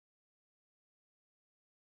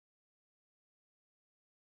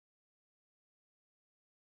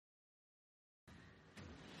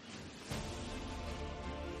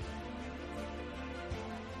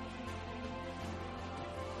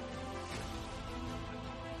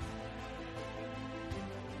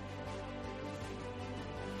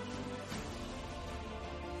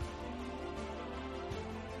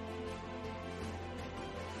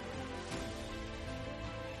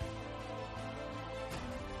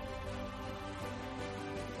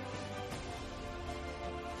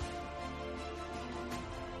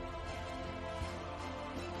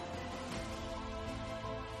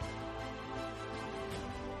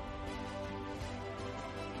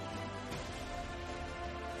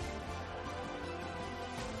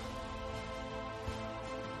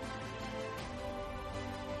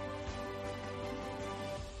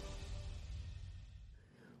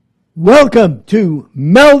Welcome to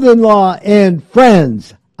Meldon Law and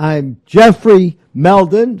Friends. I'm Jeffrey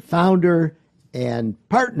Meldon, founder and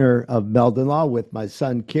partner of Meldon Law with my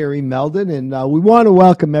son, Kerry Meldon, and we want to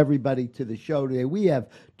welcome everybody to the show today. We have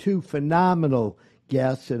two phenomenal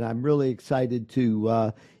guests, and I'm really excited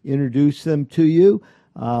to introduce them to you.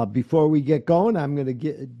 Before we get going, I'm going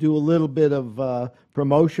to do a little bit of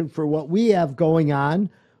promotion for what we have going on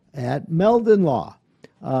at Meldon Law.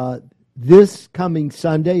 This coming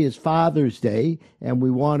Sunday is Father's Day, and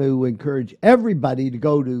we want to encourage everybody to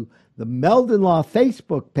go to the Meldon Law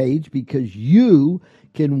Facebook page because you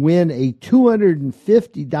can win a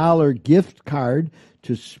 $250 gift card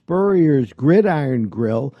to Spurrier's Gridiron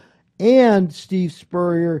Grill, and Steve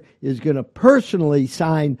Spurrier is going to personally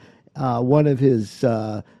sign one of his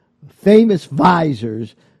famous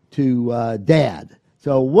visors to Dad.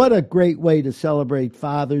 So what a great way to celebrate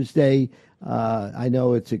Father's Day. I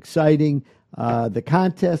know it's exciting. The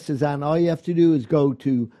contest is on. All you have to do is go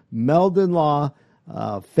to Meldon Law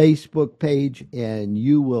Facebook page, and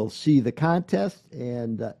you will see the contest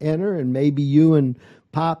and enter, and maybe you and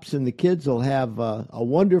Pops and the kids will have a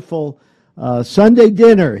wonderful Sunday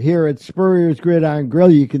dinner here at Spurrier's Gridiron Grill.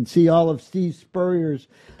 You can see all of Steve Spurrier's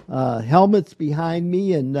helmets behind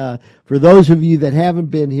me, and for those of you that haven't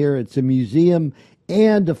been here, it's a museum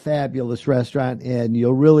and a fabulous restaurant, and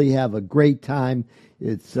you'll really have a great time.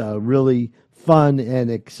 It's really fun and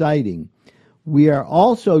exciting. We are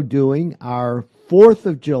also doing our 4th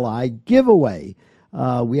of July giveaway.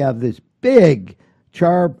 We have this big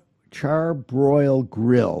charbroil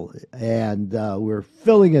grill, and we're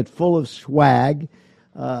filling it full of swag.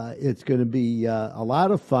 It's going to be a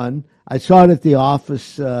lot of fun. I saw it at the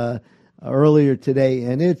office earlier today,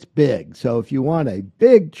 and it's big. So if you want a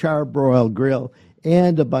big charbroil grill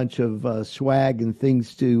and a bunch of swag and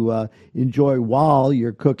things to enjoy while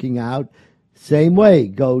you're cooking out, same way,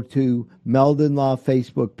 go to Meldon Law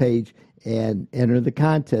Facebook page and enter the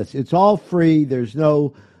contest. It's all free. There's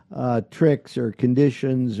no tricks or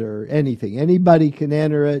conditions or anything. Anybody can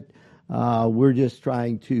enter it. We're just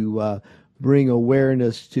trying to bring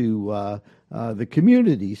awareness to the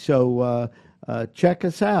community. So check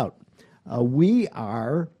us out. We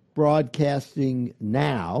are broadcasting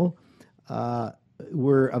now.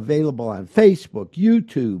 We're available on Facebook,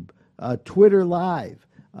 YouTube, Twitter Live.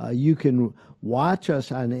 You can watch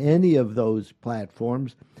us on any of those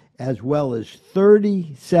platforms, as well as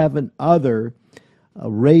 37 other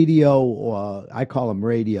radio, I call them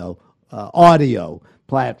radio, audio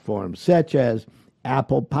platforms, such as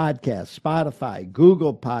Apple Podcasts, Spotify,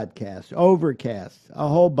 Google Podcasts, Overcast, a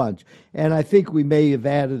whole bunch. And I think we may have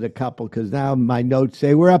added a couple because now my notes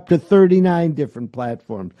say we're up to 39 different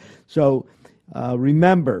platforms. So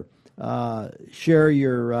remember, share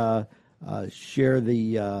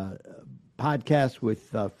the podcast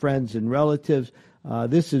with friends and relatives.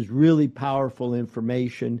 This is really powerful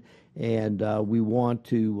information, and we want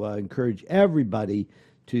to encourage everybody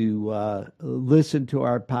to listen to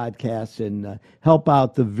our podcasts and help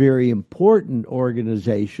out the very important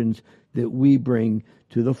organizations that we bring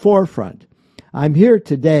to the forefront. I'm here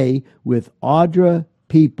today with Audra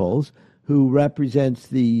Peoples, who represents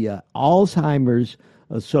the Alzheimer's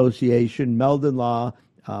Association. Meldon Law,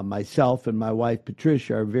 myself and my wife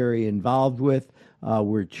Patricia are very involved with.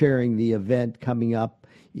 We're chairing the event coming up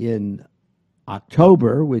in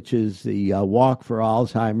October, which is the Walk for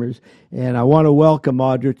Alzheimer's. And I want to welcome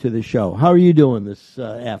Audra to the show. How are you doing this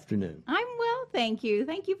afternoon? I'm well, thank you.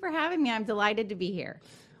 Thank you for having me. I'm delighted to be here.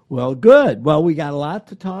 Well, good. Well, we got a lot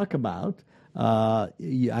to talk about.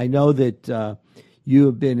 I know that you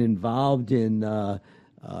have been involved in,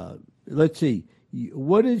 let's see,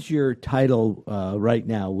 what is your title right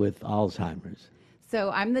now with Alzheimer's?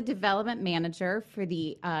 So I'm the development manager for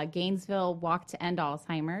the Gainesville Walk to End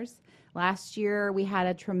Alzheimer's. Last year, we had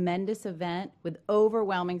a tremendous event with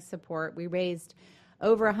overwhelming support. We raised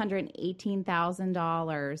over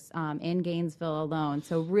 $118,000 in Gainesville alone.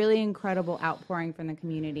 So really incredible outpouring from the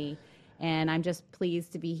community. And I'm just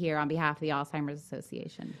pleased to be here on behalf of the Alzheimer's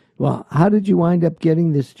Association. Well, how did you wind up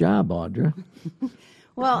getting this job, Audra?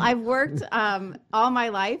 Well, I've worked all my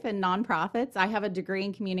life in nonprofits. I have a degree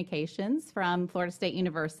in communications from Florida State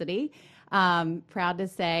University, proud to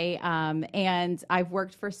say, and I've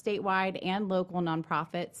worked for statewide and local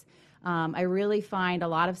nonprofits. I really find a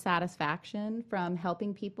lot of satisfaction from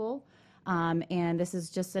helping people, and this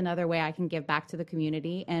is just another way I can give back to the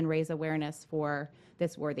community and raise awareness for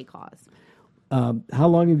this worthy cause. How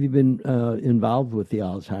long have you been involved with the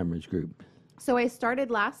Alzheimer's group? So I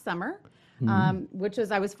started last summer. Which was,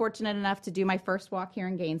 I was fortunate enough to do my first walk here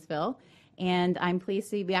in Gainesville, and I'm pleased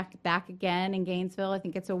to be back again in Gainesville. I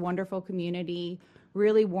think it's a wonderful community,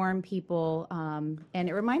 really warm people. And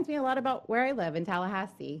it reminds me a lot about where I live in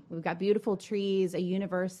Tallahassee. We've got beautiful trees, a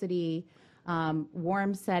university,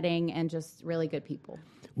 warm setting, and just really good people.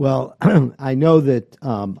 Well, I know that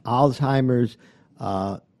Alzheimer's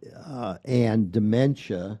and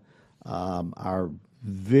dementia are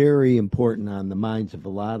very important on the minds of a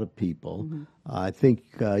lot of people. Mm-hmm. I think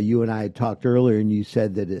you and I had talked earlier, and you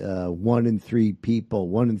said that 1 in 3 people,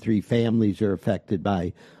 1 in 3 families are affected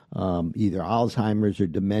by either Alzheimer's or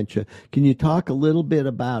dementia. Can you talk a little bit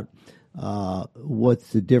about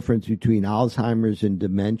what's the difference between Alzheimer's and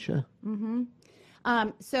dementia? Mm-hmm.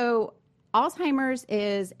 So Alzheimer's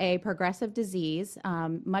is a progressive disease,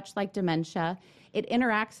 much like dementia. It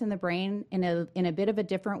interacts in the brain in a bit of a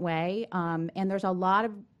different way, and there's a lot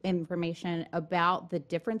of information about the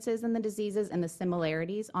differences in the diseases and the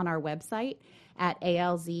similarities on our website at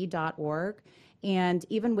alz.org. And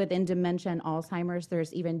even within dementia and Alzheimer's,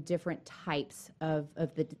 there's even different types of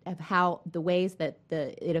how the ways that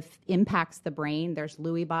it impacts the brain. There's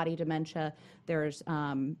Lewy body dementia. There's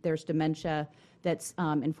dementia that's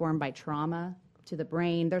informed by trauma to the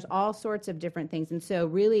brain. There's all sorts of different things. And so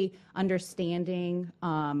really understanding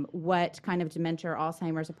what kind of dementia or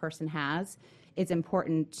Alzheimer's a person has is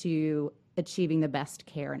important to achieving the best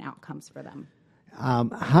care and outcomes for them.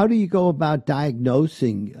 How do you go about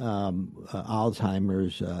diagnosing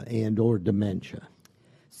Alzheimer's and or dementia?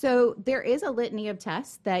 So there is a litany of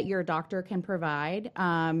tests that your doctor can provide.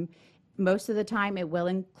 Most of the time it will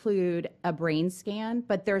include a brain scan,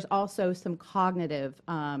 but there's also some cognitive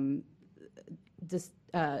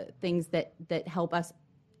things that help us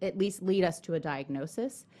at least lead us to a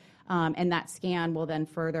diagnosis. And that scan will then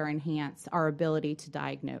further enhance our ability to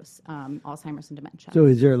diagnose Alzheimer's and dementia. So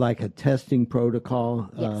is there like a testing protocol?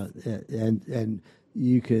 Yes. And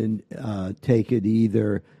you can take it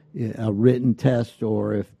either a written test,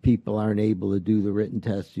 or if people aren't able to do the written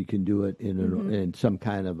test, you can do it in some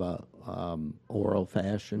kind of a oral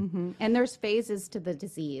fashion. Mm-hmm. And there's phases to the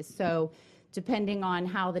disease. So depending on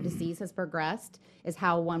how the disease has progressed is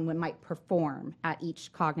how one might perform at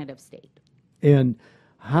each cognitive state. And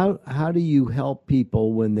how do you help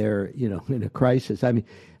people when they're in a crisis? I mean,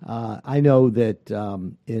 I know that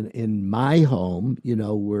in my home,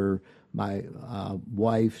 where my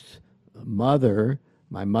wife's mother,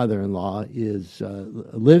 my mother-in-law,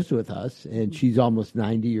 lives with us, and she's almost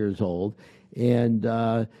 90 years old,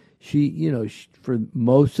 and she for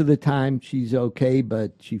most of the time she's okay,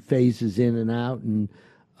 but she phases in and out, and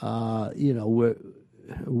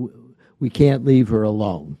we can't leave her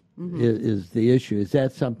alone. Is the issue. Is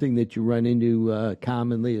that something that you run into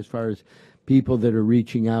commonly as far as people that are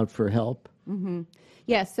reaching out for help? Mm-hmm.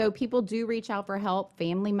 Yes, so people do reach out for help,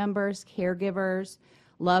 family members, caregivers,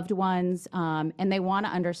 loved ones, and they want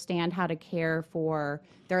to understand how to care for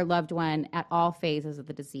their loved one at all phases of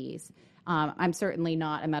the disease. I'm certainly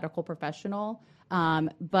not a medical professional,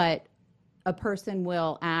 but a person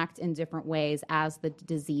will act in different ways as the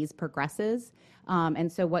disease progresses.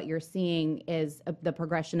 And so what you're seeing is the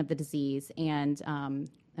progression of the disease. And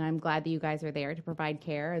I'm glad that you guys are there to provide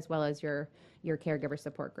care, as well as your caregiver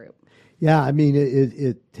support group. Yeah, I mean,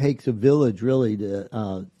 it takes a village really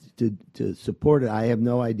to support it. I have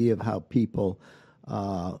no idea of how people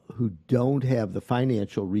who don't have the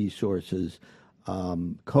financial resources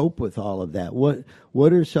cope with all of that.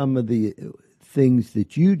 What are some of the things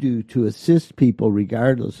that you do to assist people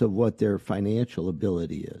regardless of what their financial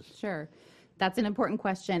ability is? Sure. That's an important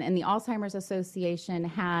question. And the Alzheimer's Association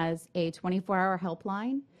has a 24-hour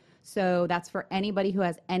helpline. So that's for anybody who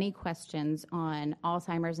has any questions on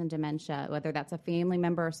Alzheimer's and dementia, whether that's a family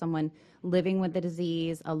member or someone living with the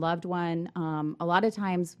disease, a loved one. A lot of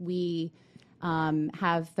times we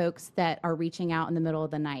have folks that are reaching out in the middle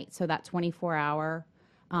of the night. So that 24-hour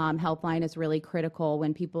helpline is really critical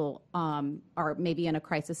when people are maybe in a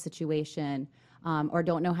crisis situation or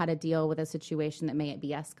don't know how to deal with a situation that may be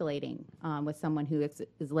escalating with someone who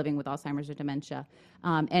is living with Alzheimer's or dementia.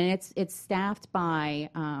 And it's staffed by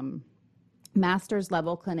master's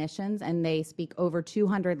level clinicians, and they speak over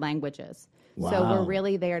 200 languages. Wow. So we're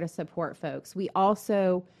really there to support folks. We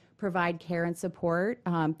also provide care and support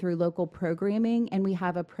through local programming, and we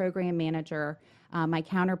have a program manager, my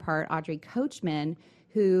counterpart, Audra Coachman,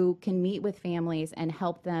 who can meet with families and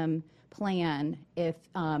help them plan if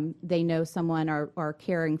they know someone or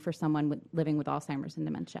caring for someone living with Alzheimer's and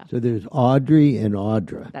dementia. So there's Audrey and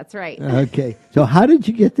Audra. That's right. Okay. So how did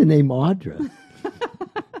you get the name Audra?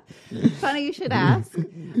 Funny you should ask.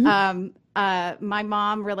 My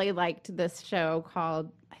mom really liked this show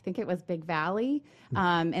called, I think it was Big Valley,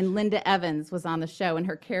 and Linda Evans was on the show, and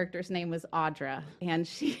her character's name was Audra, and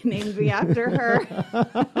she named me after her.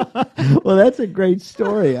 Well, that's a great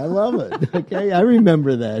story. I love it. Okay, I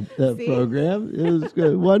remember that program. It was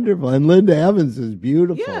good, wonderful, and Linda Evans is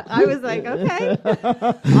beautiful. Yeah, I was like, okay,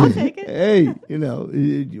 I'll take it. Hey,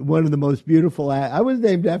 one of the most beautiful. I was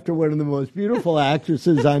named after one of the most beautiful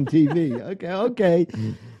actresses on TV. Okay.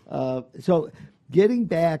 So, getting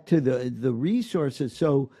back to the resources,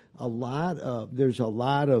 so there's a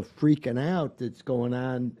lot of freaking out that's going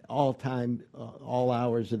on all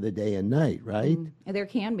hours of the day and night, right? There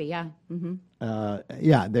can be, yeah.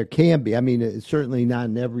 Yeah, there can be. I mean, it's certainly not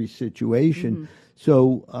in every situation.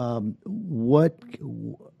 So,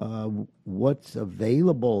 what's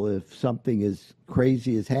available if something as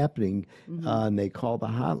crazy is happening, and they call the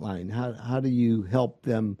hotline? How do you help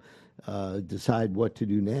them decide what to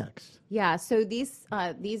do next? Yeah, so these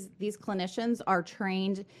clinicians are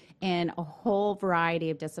trained in a whole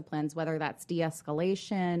variety of disciplines, whether that's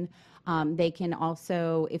de-escalation. They can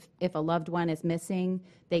also, if a loved one is missing,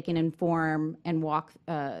 they can inform and walk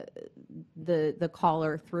the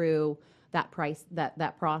caller through that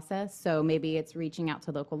process. So maybe it's reaching out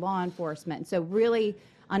to local law enforcement. So really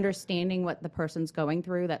understanding what the person's going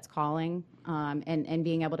through that's calling, and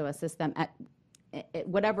being able to assist them at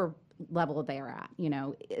whatever level they are at,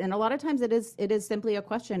 and a lot of times it is simply a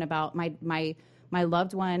question about my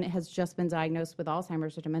loved one has just been diagnosed with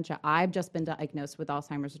Alzheimer's or dementia. I've just been diagnosed with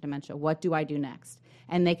Alzheimer's or dementia. What do I do next?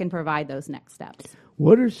 And they can provide those next steps.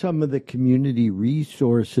 What are some of the community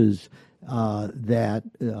resources that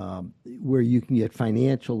where you can get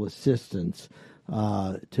financial assistance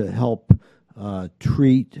to help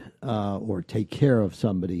treat or take care of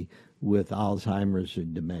somebody with Alzheimer's or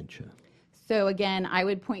dementia? So again, I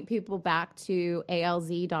would point people back to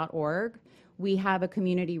alz.org. We have a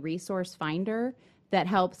community resource finder that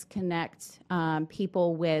helps connect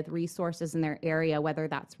people with resources in their area, whether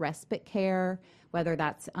that's respite care, whether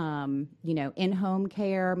that's in-home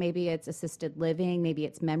care, maybe it's assisted living, maybe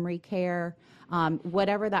it's memory care,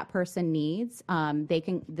 whatever that person needs.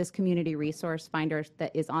 This community resource finder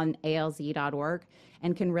that is on alz.org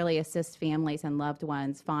and can really assist families and loved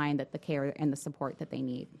ones find the care and the support that they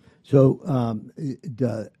need. So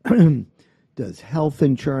does health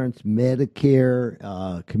insurance,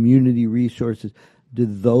 Medicare, community resources, do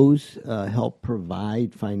those help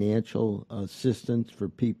provide financial assistance for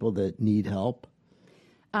people that need help?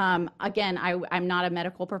 Again, I'm not a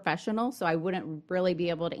medical professional, so I wouldn't really be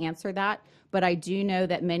able to answer that. But I do know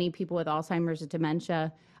that many people with Alzheimer's and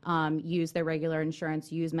dementia use their regular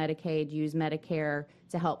insurance, use Medicaid, use Medicare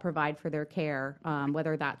to help provide for their care,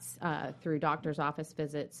 whether that's through doctor's office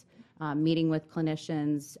visits, meeting with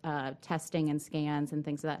clinicians, testing and scans and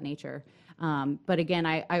things of that nature. But again,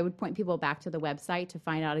 I would point people back to the website to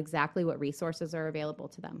find out exactly what resources are available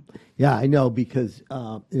to them. Yeah, I know, because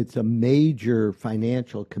it's a major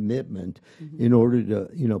financial commitment in order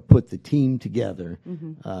to, put the team together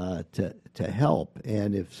to help.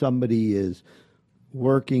 And if somebody is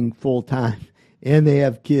working full time and they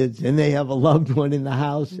have kids and they have a loved one in the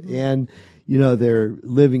house and, they're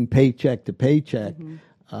living paycheck to paycheck,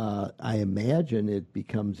 I imagine it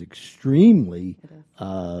becomes extremely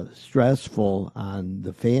stressful on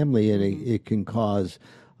the family, and it can cause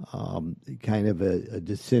kind of a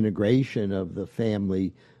disintegration of the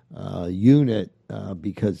family unit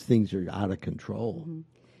because things are out of control.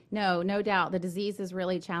 No doubt. The disease is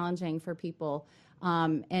really challenging for people,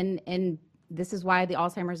 and this is why the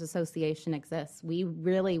Alzheimer's Association exists. We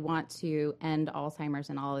really want to end Alzheimer's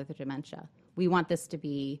and all other dementia. We want this to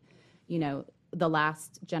be, the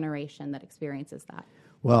last generation that experiences that.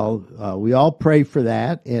 Well, we all pray for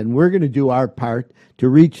that, and we're going to do our part to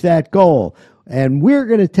reach that goal. And we're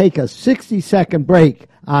going to take a 60-second break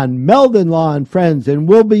on Meldon Law and Friends, and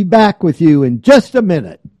we'll be back with you in just a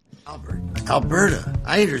minute. Alberta,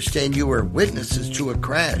 I understand you were witnesses to a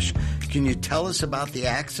crash. Can you tell us about the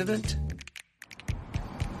accident?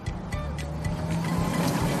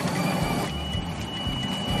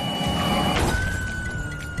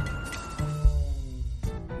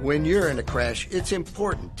 When you're in a crash, it's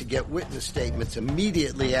important to get witness statements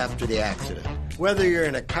immediately after the accident. Whether you're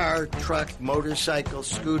in a car, truck, motorcycle,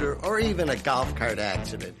 scooter, or even a golf cart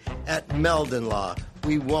accident, at Meldon Law,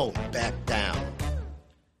 we won't back down.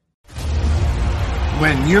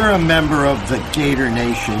 When you're a member of the Gator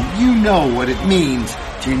Nation, you know what it means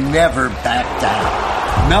to never back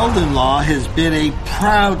down. Meldon Law has been a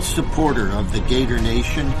proud supporter of the Gator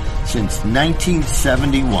Nation since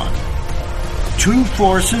 1971. Two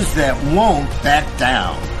forces that won't back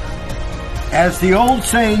down. As the old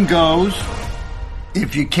saying goes,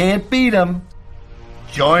 if you can't beat 'em,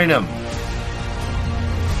 Join them.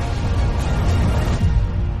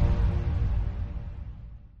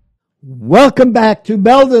 Welcome back to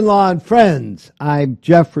Meldon Law and Friends. I'm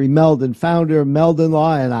Jeffrey Meldon, founder of Meldon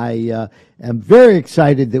Law, and I am very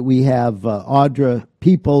excited that we have Audra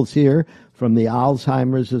Peoples here from the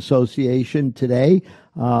Alzheimer's Association today.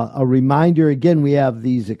 A reminder again, we have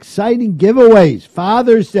these exciting giveaways.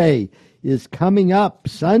 Father's Day is coming up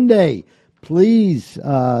Sunday. Please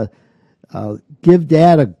give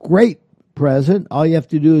Dad a great present. All you have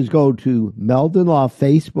to do is go to Meldon Law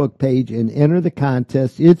Facebook page and enter the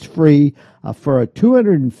contest. It's free for a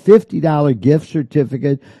 $250 gift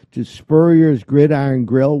certificate to Spurrier's Gridiron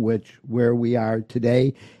Grill, where we are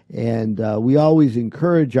today. And we always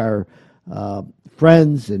encourage our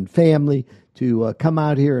friends and family to come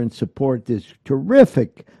out here and support this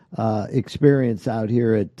terrific experience out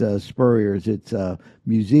here at Spurrier's. It's a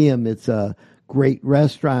museum. It's a great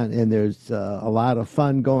restaurant, and there's a lot of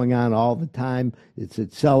fun going on all the time. It's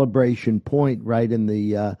at Celebration Point right in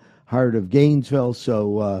the heart of Gainesville.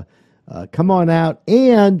 So come on out.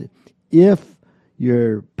 And if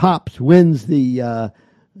your Pops wins the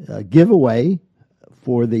giveaway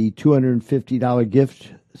for the $250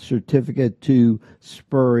 gift certificate to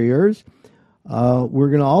Spurrier's, we're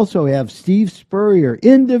going to also have Steve Spurrier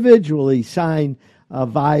individually sign a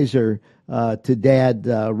visor to Dad,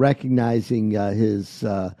 recognizing his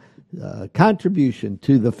contribution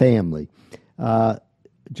to the family.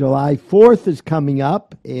 July 4th is coming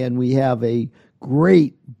up, and we have a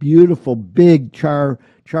great, beautiful, big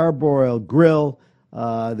charbroil grill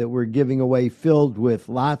that we're giving away, filled with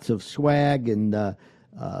lots of swag and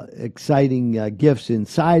exciting gifts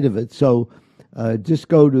inside of it. So just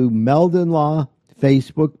go to Meldon Law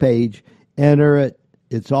Facebook page, enter it.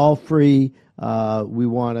 It's all free. We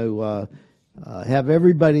want to have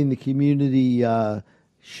everybody in the community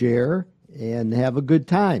share and have a good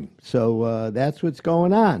time. So that's what's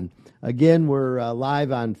going on. Again, we're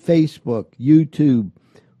live on Facebook, YouTube,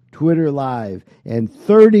 Twitter Live, and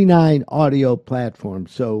 39 audio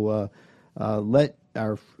platforms. So let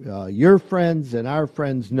your friends and our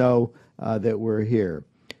friends know that we're here.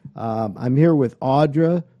 I'm here with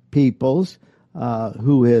Audra Peoples,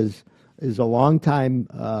 who is a longtime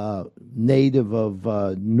native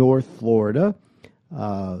of North Florida.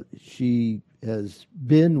 She has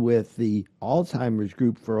been with the Alzheimer's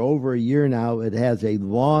group for over a year now. It has a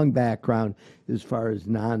long background as far as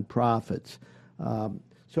nonprofits.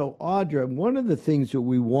 So, Audra, one of the things that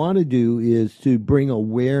we want to do is to bring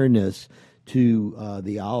awareness to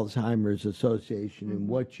the Alzheimer's Association and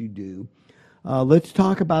what you do. Let's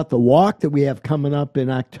talk about the walk that we have coming up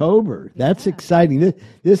in October. That's exciting.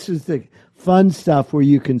 This is the fun stuff where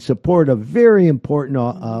you can support a very important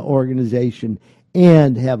organization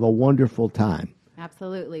and have a wonderful time.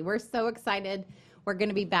 Absolutely. We're so excited. We're going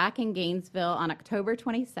to be back in Gainesville on October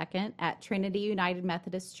 22nd at Trinity United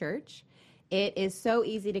Methodist Church. It is so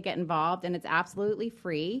easy to get involved, and it's absolutely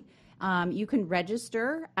free. You can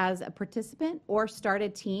register as a participant or start a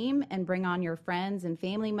team and bring on your friends and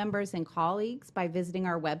family members and colleagues by visiting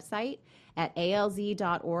our website at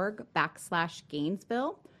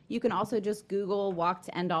alz.org/Gainesville. You can also just Google Walk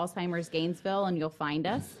to End Alzheimer's Gainesville and you'll find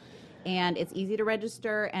us. And it's easy to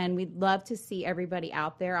register, and we'd love to see everybody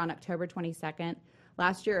out there on October 22nd.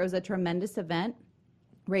 Last year it was a tremendous event,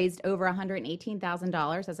 raised over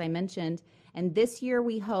 $118,000, as I mentioned. And this year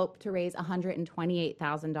we hope to raise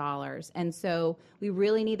 $128,000. And so we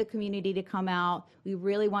really need the community to come out. We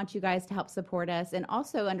really want you guys to help support us, and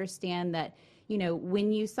also understand that, you know,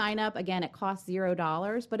 when you sign up, again, it costs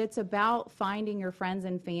 $0, but it's about finding your friends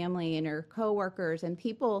and family and your coworkers and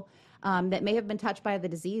people that may have been touched by the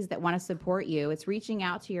disease that want to support you. It's reaching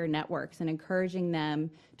out to your networks and encouraging them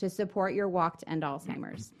to support your walk to end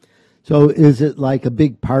Alzheimer's. So is it like a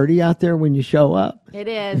big party out there when you show up? It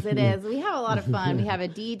is. It is. We have a lot of fun. We have a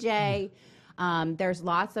DJ. There's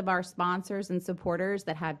lots of our sponsors and supporters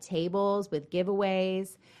that have tables with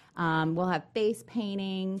giveaways. We'll have face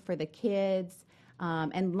painting for the kids,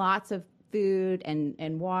 and lots of food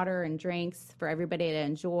and water and drinks for everybody to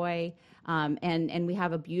enjoy. And we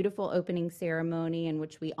have a beautiful opening ceremony in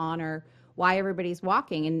which we honor why everybody's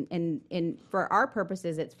walking. And for our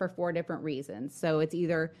purposes, it's for 4 different reasons. So it's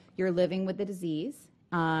either you're living with the disease,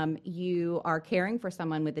 you are caring for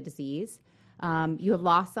someone with the disease, you have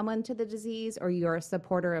lost someone to the disease, or you're a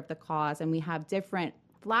supporter of the cause. And we have different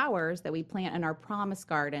flowers that we plant in our promise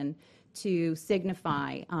garden to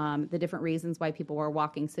signify the different reasons why people were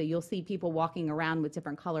walking. So you'll see people walking around with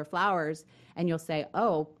different color flowers, and you'll say,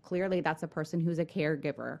 oh, clearly that's a person who's a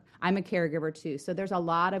caregiver. I'm a caregiver too. So there's a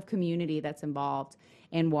lot of community that's involved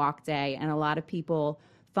in Walk Day, and a lot of people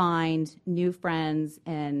find new friends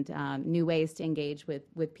and new ways to engage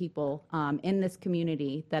with people in this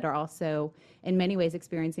community that are also, in many ways,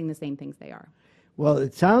 experiencing the same things they are. Well,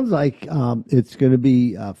 it sounds like it's going to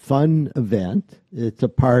be a fun event. It's a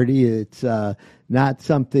party. It's not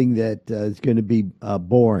something that is going to be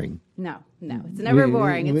boring. No, it's never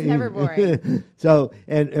boring. It's never boring. So,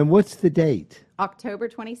 and what's the date? October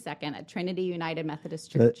 22nd at Trinity United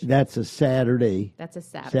Methodist Church. That's a Saturday. That's a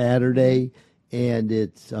Saturday. Saturday, and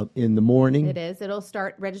it's in the morning. It is.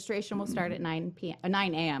 Registration will start at 9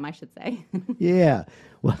 a.m., I should say. Yeah.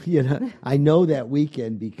 Well, I know that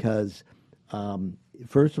weekend because,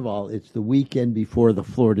 first of all, it's the weekend before the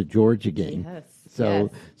Florida-Georgia game. Yes.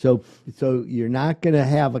 So you're not going to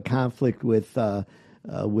have a conflict with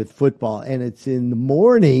football, and it's in the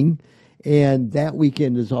morning. And that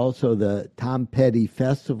weekend is also the Tom Petty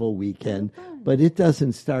Festival weekend, but it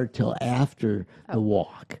doesn't start till after the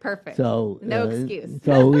walk. Perfect. So no excuse.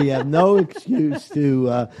 So we have no excuse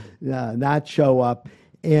to not show up,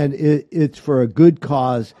 and it's for a good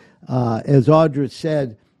cause. As Audra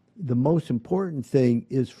said, the most important thing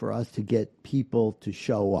is for us to get people to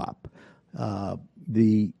show up.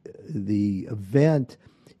 The event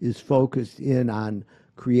is focused in on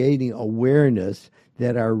creating awareness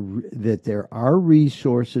that there are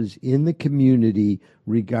resources in the community,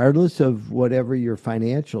 regardless of whatever your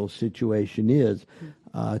financial situation is,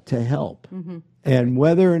 to help. Mm-hmm. And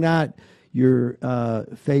whether or not you're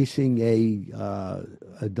facing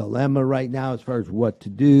a dilemma right now as far as what to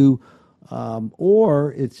do,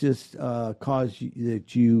 or it's just a cause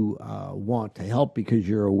that you want to help because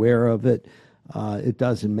you're aware of it, it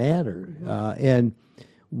doesn't matter. Mm-hmm. And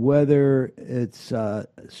whether it's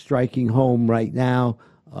striking home right now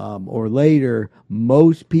or later,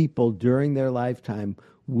 most people during their lifetime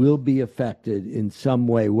will be affected in some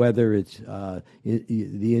way, whether it's the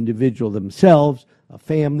individual themselves, a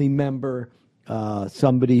family member,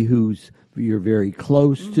 somebody who's you're very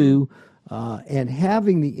close mm-hmm. to, and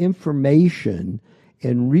having the information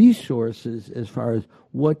and resources as far as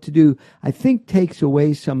what to do, I think takes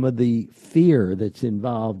away some of the fear that's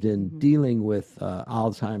involved in mm-hmm. dealing with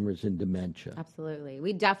Alzheimer's and dementia. Absolutely.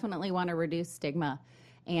 We definitely want to reduce stigma.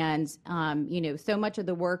 And, so much of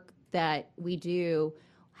the work that we do,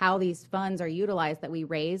 how these funds are utilized that we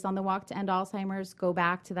raise on the Walk to End Alzheimer's, go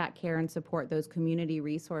back to that care and support those community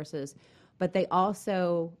resources. But they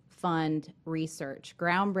also fund research,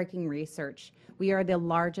 groundbreaking research. We are the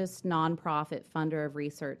largest nonprofit funder of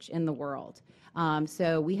research in the world.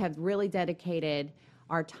 So we have really dedicated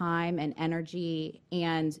our time and energy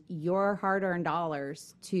and your hard-earned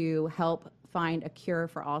dollars to help find a cure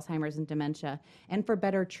for Alzheimer's and dementia and for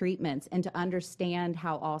better treatments and to understand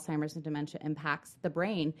how Alzheimer's and dementia impacts the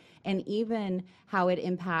brain and even how it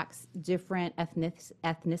impacts different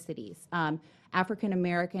ethnicities. African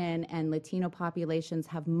American and Latino populations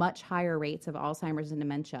have much higher rates of Alzheimer's and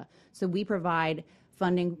dementia. So we provide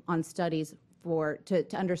funding on studies to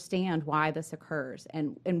understand why this occurs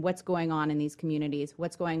and what's going on in these communities,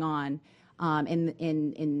 what's going on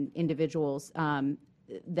in individuals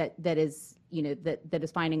that is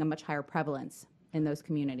finding a much higher prevalence in those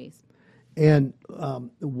communities. And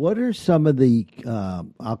what are some of the,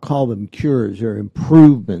 I'll call them cures or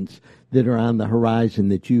improvements that are on the horizon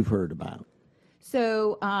that you've heard about?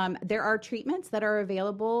 So there are treatments that are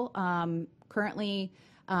available. Currently,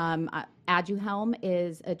 Aduhelm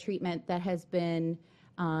is a treatment that has been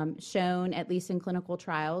shown, at least in clinical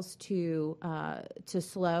trials, to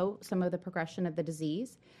slow some of the progression of the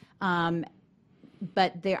disease.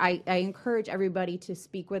 But I encourage everybody to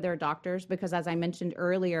speak with their doctors because, as I mentioned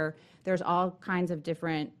earlier, there's all kinds of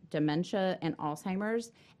different dementia and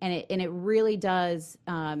Alzheimer's, and it really does.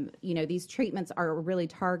 These treatments are really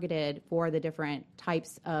targeted for the different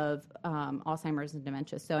types of Alzheimer's and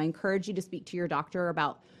dementia. So I encourage you to speak to your doctor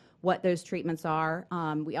about what those treatments are.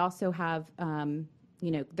 We also have.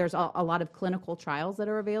 There's a lot of clinical trials that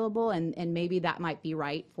are available, and maybe that might be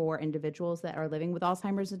right for individuals that are living with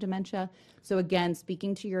Alzheimer's and dementia. So again,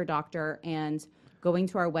 speaking to your doctor and going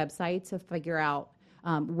to our website to figure out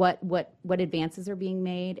what advances are being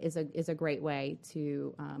made is a great way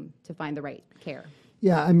to find the right care.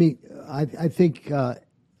 Yeah, I mean, I think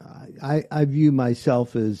I view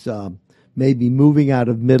myself as maybe moving out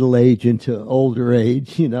of middle age into older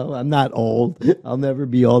age. I'm not old. I'll never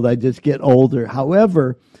be old. I just get older.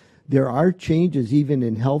 However, there are changes even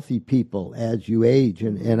in healthy people as you age.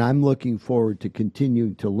 And I'm looking forward to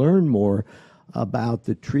continuing to learn more about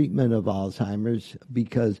the treatment of Alzheimer's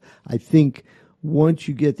because I think once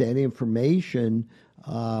you get that information,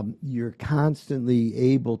 you're constantly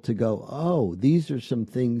able to go, oh, these are some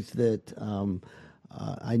things that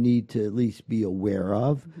I need to at least be aware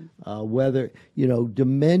of. Whether,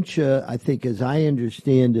 dementia, I think, as I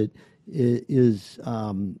understand it, is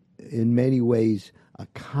in many ways a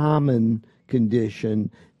common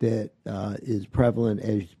condition that is prevalent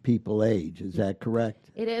as people age. Is that correct?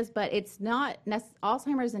 It is, but it's not.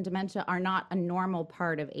 Alzheimer's and dementia are not a normal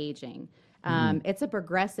part of aging. It's a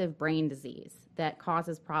progressive brain disease that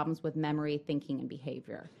causes problems with memory, thinking, and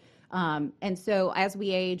behavior. And so as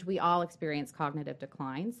we age, we all experience cognitive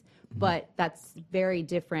declines, but that's very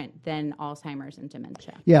different than Alzheimer's and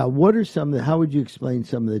dementia. Yeah. What are how would you explain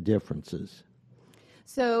some of the differences?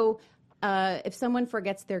 So if someone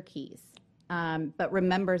forgets their keys, but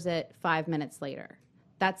remembers it 5 minutes later,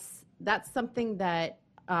 that's something that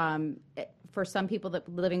for some people that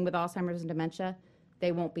living with Alzheimer's and dementia,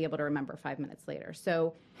 they won't be able to remember 5 minutes later.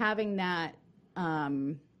 So having that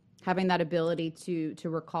ability to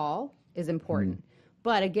recall is important.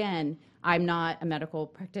 But again, I'm not a medical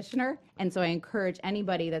practitioner, and so I encourage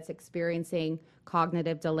anybody that's experiencing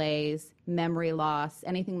cognitive delays, memory loss,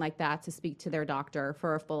 anything like that, to speak to their doctor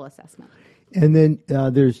for a full assessment. And then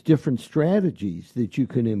there's different strategies that you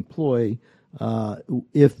can employ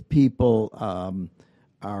if people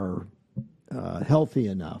are healthy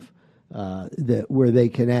enough that where they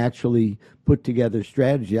can actually put together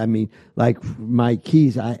strategy. I mean, like my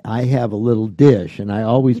keys, I have a little dish, and I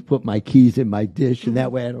always put my keys in my dish, and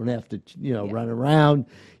that way I don't have to, run around.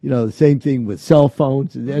 The same thing with cell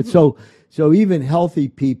phones. And so even healthy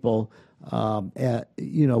people,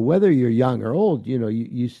 whether you're young or old,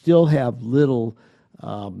 you still have little,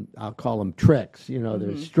 I'll call them tricks.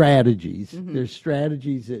 There's strategies. There's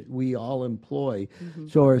strategies that we all employ.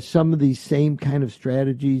 So are some of these same kind of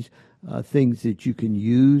strategies things that you can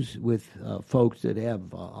use with folks that have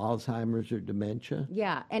Alzheimer's or dementia?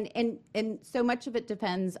 Yeah, and so much of it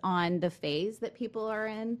depends on the phase that people are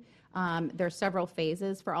in. There are several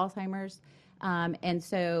phases for Alzheimer's. And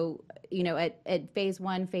so, at phase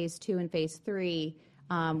 1, phase 2, and phase 3,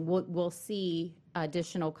 we'll see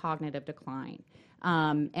additional cognitive decline.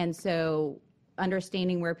 And so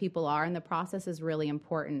understanding where people are in the process is really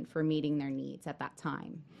important for meeting their needs at that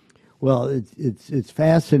time. Well, it's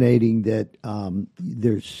fascinating that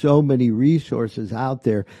there's so many resources out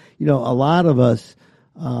there. A lot of us,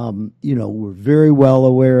 we're very well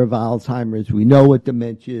aware of Alzheimer's. We know what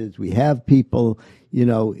dementia is. We have people,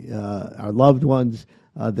 our loved ones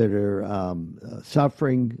that are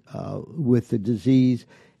suffering with the disease,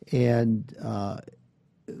 and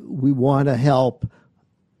we want to help.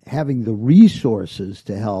 Having the resources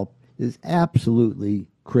to help is absolutely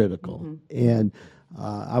critical. And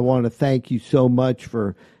I want to thank you so much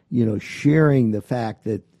for, sharing the fact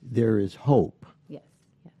that there is hope. Yes.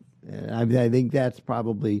 And I think that's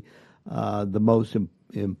probably the most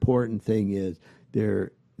important thing is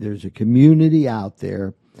there's a community out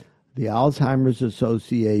there. The Alzheimer's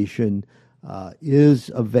Association is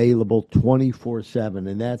available 24/7,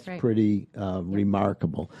 and that's pretty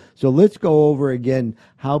remarkable. So let's go over again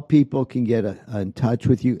how people can get in touch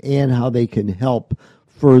with you and how they can help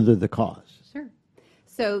further the cause. Sure.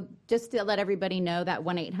 So just to let everybody know, that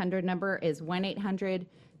 1-800 number is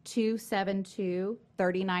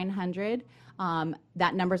 1-800-272-3900.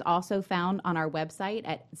 That number is also found on our website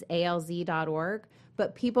at alz.org.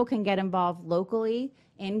 But people can get involved locally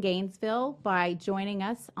in Gainesville by joining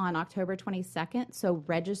us on October 22nd. So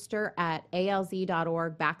register at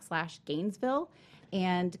alz.org/Gainesville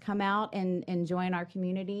and come out and join our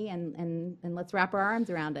community and let's wrap our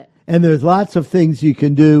arms around it. And there's lots of things you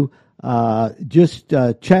can do. Just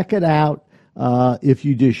check it out. If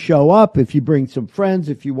you just show up, if you bring some friends,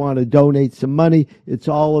 if you want to donate some money, it's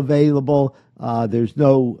all available. There's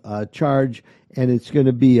no charge, and it's going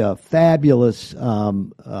to be a fabulous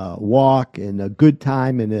walk and a good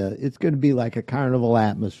time, and it's going to be like a carnival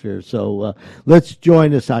atmosphere. So let's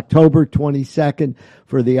join us October 22nd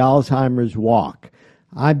for the Alzheimer's Walk.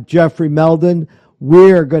 I'm Jeffrey Meldon.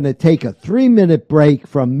 We're going to take a 3-minute break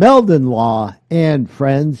from Meldon Law and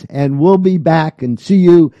Friends, and we'll be back and see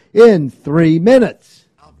you in 3 minutes.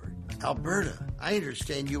 Alberta, I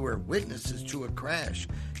understand you were witnesses to a crash.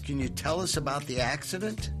 Can you tell us about the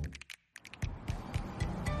accident?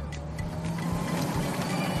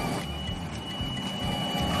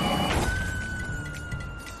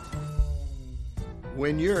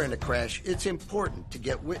 When you're in a crash, it's important to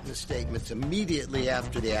get witness statements immediately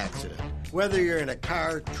after the accident. Whether you're in a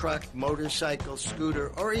car, truck, motorcycle,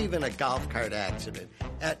 scooter, or even a golf cart accident,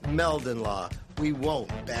 at Meldon Law, we won't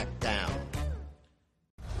back down.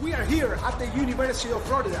 We are here at the University of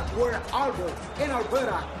Florida, where Albert and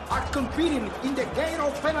Alberta are competing in the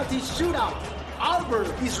Gator penalty shootout.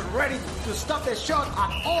 Albert is ready to stop the shot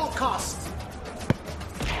at all costs.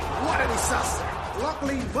 What a disaster!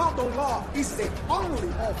 Luckily, Meldon Law is the only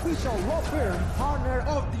official law firm partner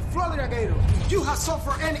of the Florida Gator. If you have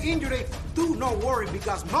suffered any injury, do not worry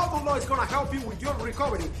because Meldon Law is going to help you with your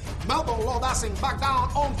recovery. Meldon Law doesn't back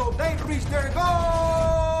down until they reach their goal.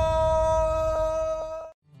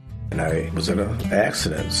 And I was in an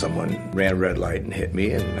accident. Someone ran a red light and hit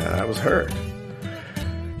me, and I was hurt.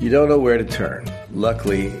 You don't know where to turn.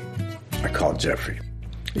 Luckily, I called Jeffrey.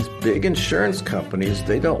 These big insurance companies,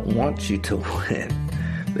 they don't want you to win.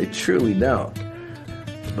 They truly don't.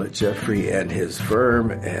 But Jeffrey and his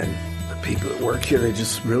firm and the people that work here, they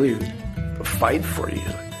just really fight for you.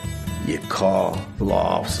 You call the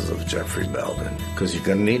law offices of Jeffrey Meldon because you're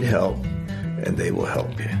going to need help, and they will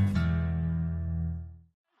help you.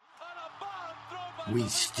 We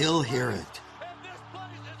still hear it.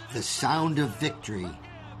 The sound of victory.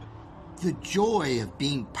 The joy of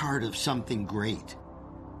being part of something great.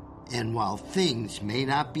 And while things may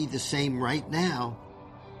not be the same right now,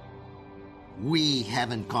 we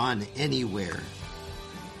haven't gone anywhere.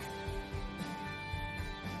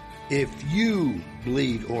 If you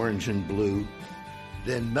bleed orange and blue,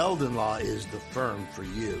 then Meldon Law is the firm for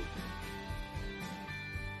you.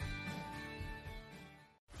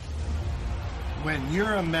 When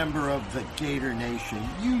you're a member of the Gator Nation,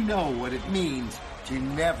 you know what it means to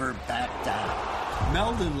never back down.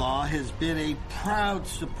 Meldon Law has been a proud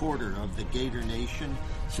supporter of the Gator Nation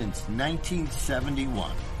since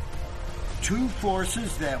 1971. Two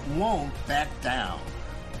forces that won't back down.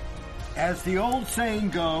 As the old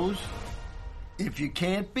saying goes, if you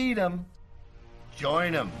can't beat 'em,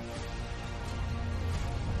 join 'em.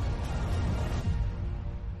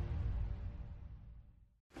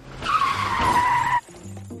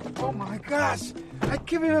 Oh my gosh, I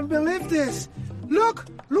can't even believe this. Look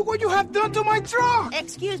what you have done to my truck.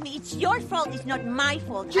 Excuse me, it's your fault, it's not my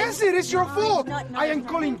fault. Yes, it is your fault. No, I am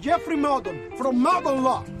calling Jeffrey Meldon from Meldon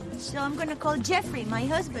Law. So I'm gonna call Jeffrey, my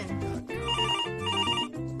husband.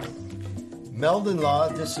 Meldon Law,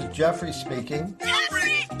 this is Jeffrey speaking.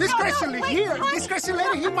 This crazy lady here, this crazy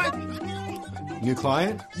lady, he might... New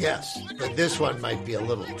client? Yes, but this one might be a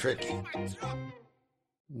little tricky.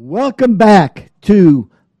 Welcome back to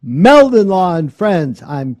Meldon Law and Friends.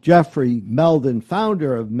 I'm Jeffrey Meldon,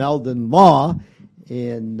 founder of Meldon Law,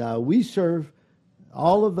 and we serve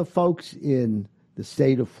all of the folks in the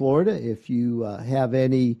state of Florida. If you have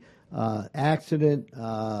any accident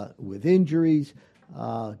with injuries,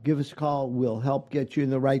 give us a call. We'll help get you in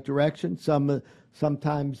the right direction.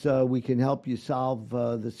 Sometimes we can help you solve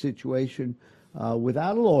the situation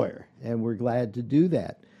without a lawyer, and we're glad to do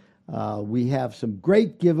that. We have some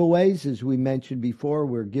great giveaways. As we mentioned before,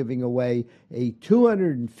 we're giving away a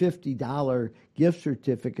 $250 gift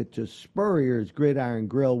certificate to Spurrier's Gridiron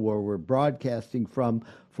Grill, where we're broadcasting from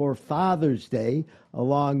for Father's Day,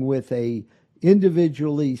 along with a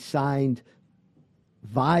individually signed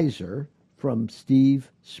visor from Steve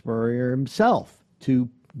Spurrier himself to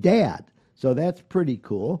Dad. So that's pretty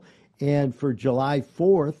cool. And for July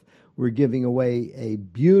 4th, we're giving away a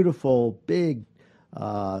beautiful big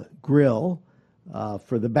grill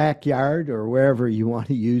for the backyard or wherever you want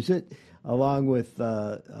to use it, along with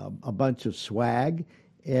a bunch of swag.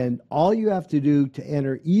 And all you have to do to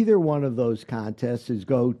enter either one of those contests is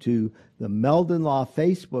go to the Meldon Law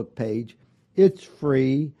Facebook page. It's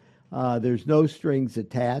free. There's no strings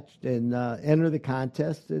attached. And enter the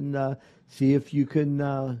contest and see if you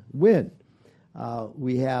can win.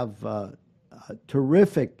 We have a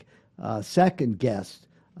terrific second guest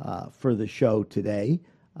for the show today,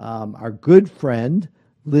 our good friend,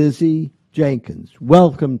 Lizzie Jenkins.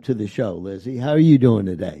 Welcome to the show, Lizzie. How are you doing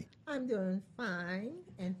today? I'm doing fine,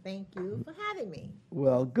 and thank you for having me.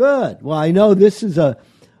 Well, good. Well, I know this is a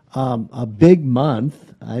big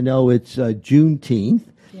month. I know it's Juneteenth,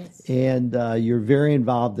 Yes. and you're very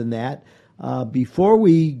involved in that. Before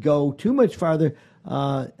we go too much farther,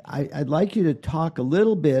 I'd like you to talk a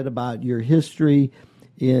little bit about your history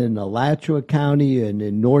in Alachua County and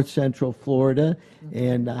in north central Florida,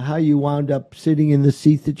 and how you wound up sitting in the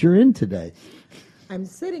seat that you're in today. I'm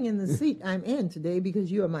sitting in the seat I'm in today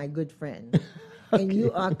because you are my good friend, and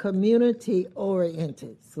you are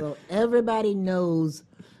community-oriented. So everybody knows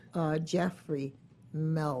Jeffrey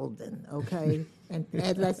Meldon, okay? And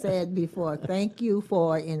as I said before, thank you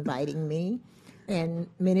for inviting me. And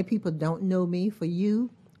many people don't know me. For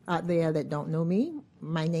you out there that don't know me,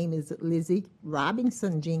 my name is Lizzie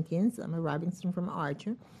Robinson Jenkins. I'm a Robinson from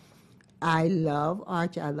Archer. I love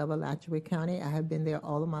Archer. I love Alachua County. I have been there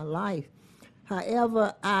all of my life.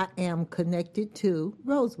 However, I am connected to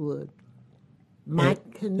Rosewood. My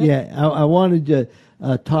connection. Yeah, I wanted to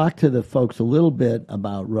talk to the folks a little bit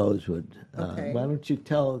about Rosewood. Okay. Why don't you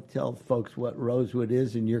tell folks what Rosewood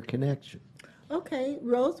is and your connection? Okay,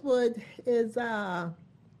 Rosewood is a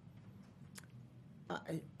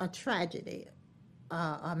tragedy,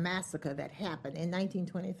 a massacre that happened in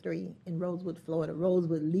 1923 in Rosewood, Florida,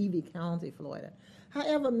 Rosewood, Levy County, Florida.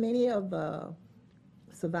 However, many of the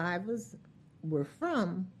survivors were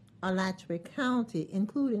from Alachua County,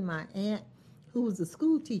 including my aunt, who was a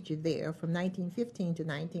school teacher there from 1915 to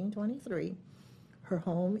 1923. Her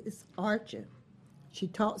home is Archer. She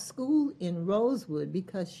taught school in Rosewood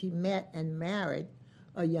because she met and married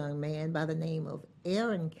a young man by the name of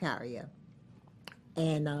Aaron Carrier.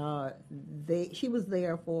 And she was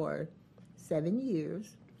there for 7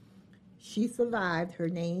 years. She survived. Her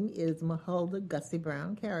name is Mahulda Gussie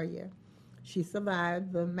Brown Carrier. She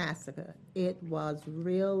survived the massacre. It was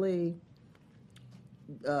really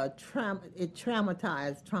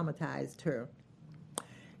traumatized her,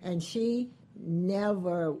 and she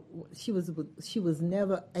was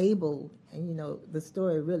never able, and you know the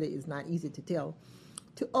story really is not easy to tell,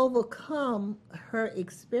 to overcome her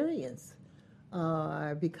experience,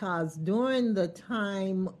 because during the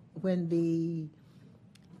time when the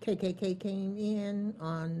KKK came in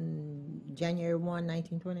on January 1,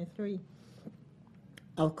 1923,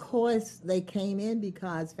 of course they came in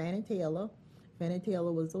because Fannie Taylor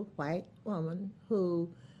was a white woman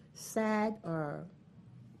who said or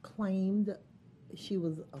claimed she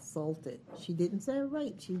was assaulted. She didn't say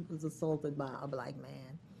rape. She was assaulted by a black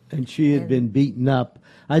man. And she had been beaten up.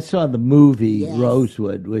 I saw the movie Yes.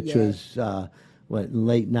 Rosewood, which was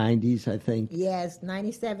late 90s, I think. Yes,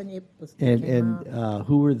 97 it was. And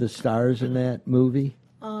who were the stars in that movie?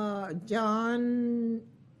 John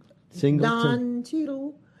Singleton? Don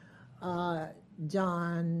Cheadle,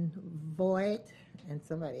 John Voight, and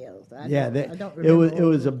somebody else. I don't remember. It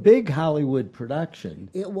was a big Hollywood production.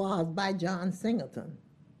 It was by John Singleton.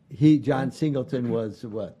 John Singleton was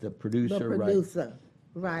what, the producer, The producer,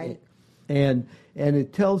 right. And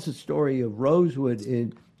it tells the story of Rosewood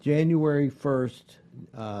in January 1st,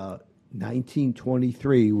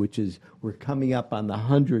 1923, which is, we're coming up on the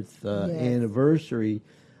 100th anniversary.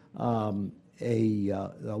 A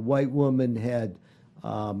white woman had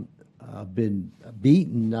been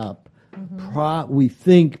beaten up, we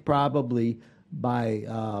think probably by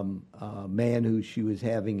a man who she was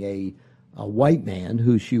having a white man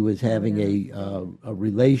who she was having a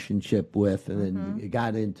relationship with, and then it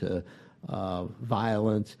got into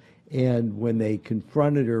violence. And when they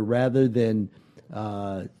confronted her, rather than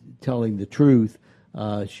telling the truth,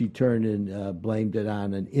 she turned and blamed it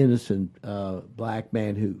on an innocent black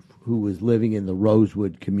man who was living in the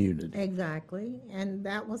Rosewood community. Exactly, and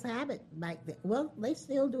that was habit back then. Well, they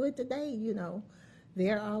still do it today, you know.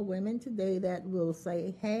 There are women today that will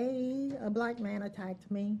say, hey, a black man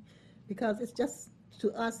attacked me, because it's just,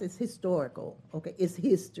 to us, it's historical, okay? It's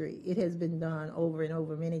history. It has been done over and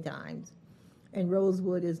over many times. And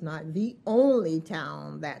Rosewood is not the only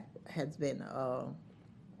town that has been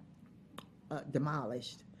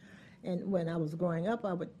demolished. And when I was growing up,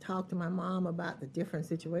 I would talk to my mom about the different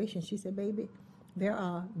situations. She said, baby, there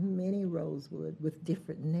are many Rosewood with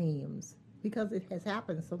different names, because it has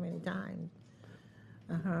happened so many times.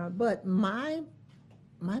 But my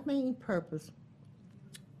main purpose,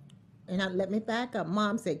 and let me back up,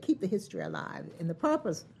 Mom said, keep the history alive. And the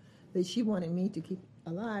purpose that she wanted me to keep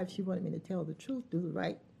alive, she wanted me to tell the truth, do the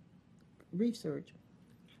right research,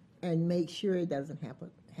 and make sure it doesn't happen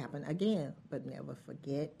again, but never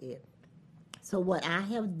forget it. So what I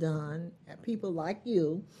have done, people like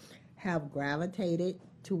you have gravitated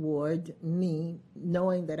toward me,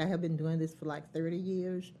 knowing that I have been doing this for like 30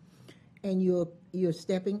 years, and you're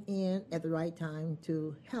stepping in at the right time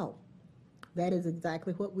to help. That is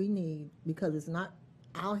exactly what we need, because it's not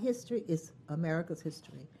our history, it's America's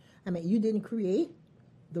history. I mean, you didn't create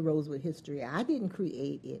the Rosewood history. I didn't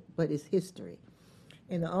create it, but it's history.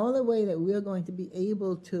 And the only way that we're going to be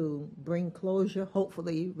able to bring closure,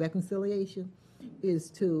 hopefully reconciliation, is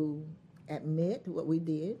to admit what we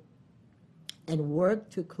did and work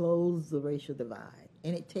to close the racial divide.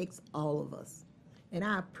 And it takes all of us. And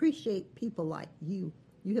I appreciate people like you.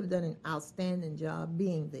 You have done an outstanding job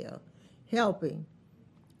being there, helping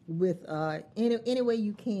with any way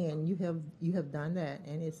you can. You have done that,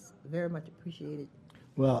 and it's very much appreciated.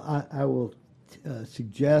 Well, I will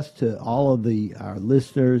suggest to all of our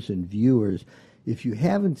listeners and viewers, if you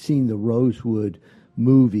haven't seen the Rosewood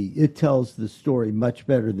movie, it tells the story much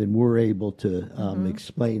better than we're able to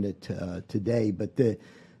explain it today. But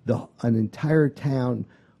an entire town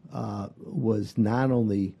was not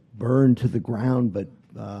only burned to the ground, but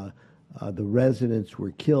the residents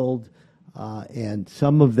were killed, and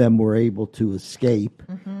some of them were able to escape.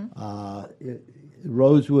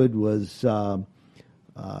 Rosewood was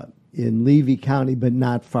in Levy County, but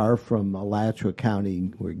not far from Alachua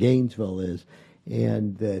County, where Gainesville is,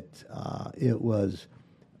 and that it was,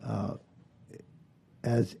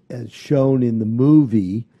 as shown in the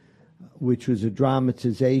movie, which was a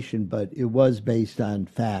dramatization, but it was based on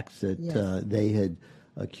facts that they had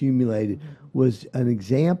accumulated, was an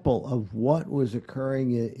example of what was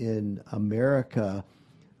occurring in America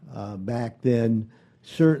back then.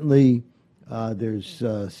 Certainly, there's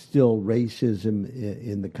still racism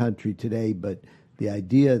in the country today, but the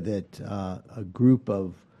idea that a group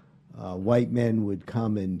of white men would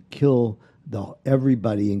come and kill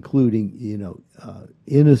everybody, including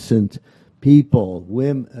innocent people,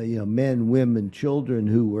 women, men, women, children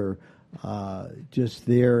who were just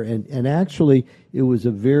there, and actually it was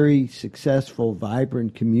a very successful,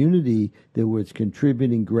 vibrant community that was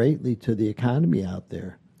contributing greatly to the economy out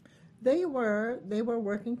there. They were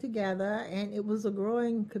working together, and it was a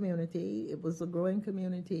growing community.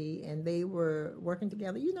 And they were working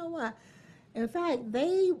together. You know what? In fact,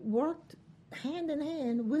 they worked hand in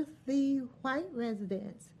hand with the white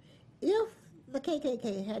residents. If the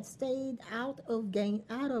KKK had stayed out of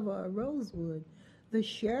Rosewood, the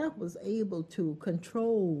sheriff was able to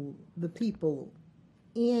control the people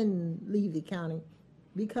in Levy County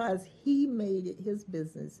because he made it his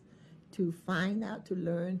business to find out, to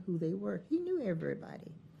learn who they were. He knew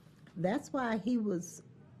everybody. That's why he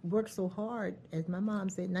worked so hard, as my mom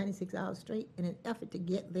said, 96 hours straight, in an effort to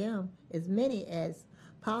get them, as many as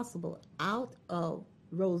possible, out of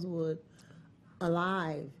Rosewood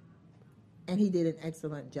alive. And he did an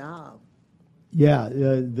excellent job. Yeah,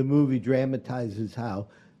 the movie dramatizes how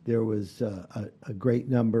there was a great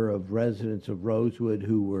number of residents of Rosewood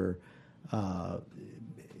who were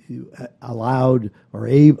allowed or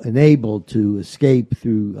enabled to escape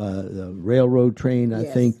through the railroad train, I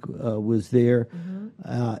think, was there.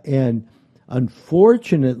 And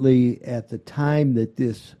unfortunately, at the time that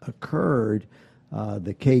this occurred,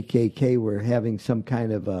 the KKK were having some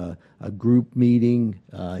kind of a group meeting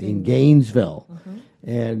in Gainesville.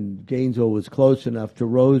 And Gainesville was close enough to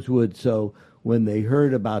Rosewood, so when they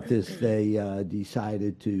heard about this, they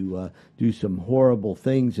decided to do some horrible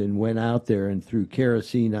things and went out there and threw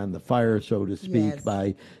kerosene on the fire, so to speak,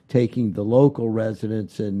 by taking the local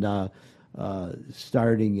residents and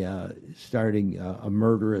starting a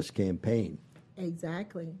murderous campaign.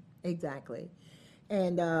 Exactly.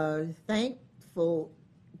 And thankful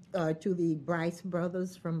to the Bryce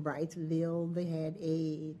brothers from Brightsville.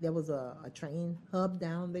 There was a train hub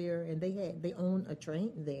down there, and they owned a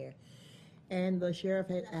train there. And the sheriff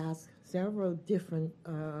had asked several different,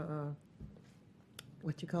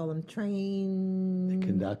 train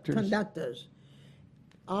conductors.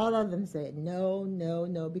 All of them said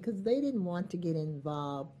no, because they didn't want to get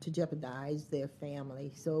involved to jeopardize their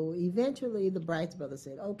family. So eventually the Bryce brothers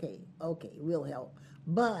said, okay, we'll help.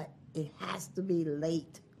 But it has to be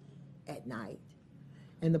late at night.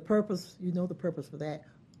 And the purpose for that,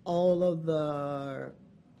 all of the,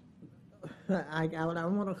 I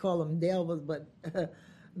don't want to call them devils, but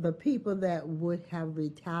the people that would have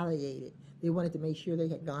retaliated, they wanted to make sure they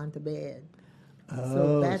had gone to bed.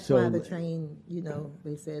 So that's why the train,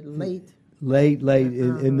 they said late. Late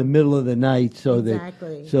in the middle of the night, so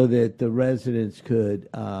that the residents could.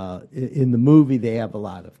 In the movie, they have a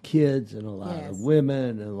lot of kids and a lot of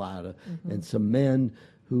women and a lot of and some men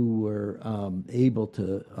who were able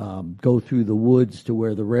to go through the woods to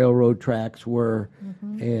where the railroad tracks were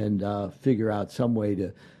and figure out some way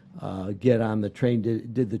to get on the train.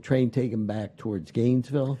 Did the train take them back towards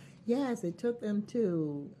Gainesville? Yes, it took them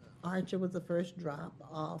to Archer was the first drop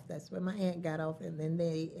off. That's where my aunt got off, and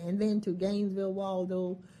then to Gainesville,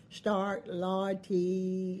 Waldo, Stark,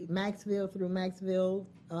 Loyalty, Maxville through Maxville,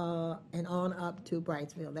 and on up to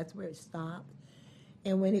Brightsville. That's where it stopped.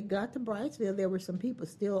 And when it got to Brightsville, there were some people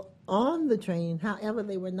still on the train. However,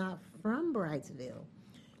 they were not from Brightsville,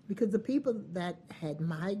 because the people that had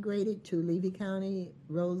migrated to Levy County,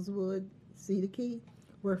 Rosewood, Cedar Key,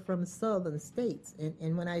 were from southern states.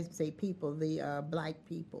 And when I say people, the black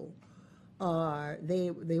people,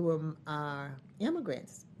 they were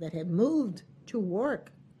immigrants that had moved to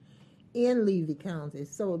work in Levy County.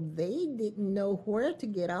 So they didn't know where to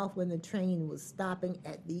get off when the train was stopping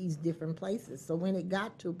at these different places. So when it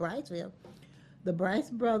got to Brightsville, the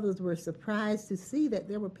Bryce brothers were surprised to see that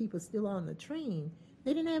there were people still on the train.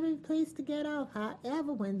 They didn't have any place to get off.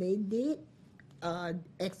 However, when they did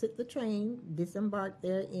exit the train, disembarked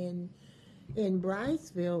there in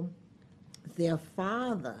Bryceville, their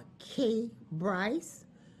father, K. Bryce,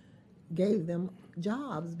 gave them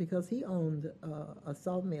jobs because he owned a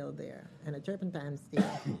sawmill there and a turpentine still.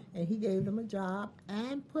 And he gave them a job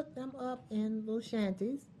and put them up in little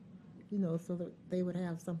shanties, so that they would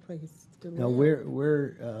have some place to live. Now,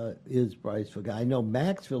 where is Brightsville? I know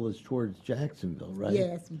Maxville is towards Jacksonville, right?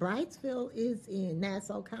 Yes, Brightsville is in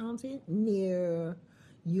Nassau County near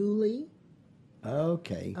Yulee.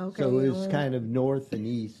 Okay. So it's kind of north and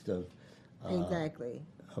east of exactly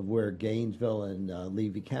of where Gainesville and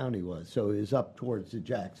Levy County was. So it was up towards the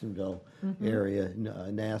Jacksonville area.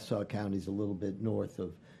 Nassau County's a little bit north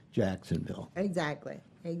of Jacksonville. Exactly.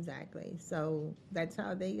 So that's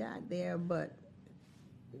how they got there. But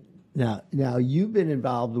now you've been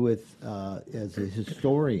involved with as a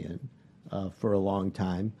historian for a long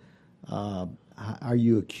time. Are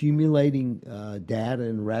you accumulating data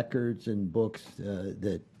and records and books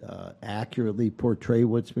that accurately portray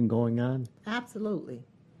what's been going on? Absolutely.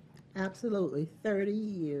 30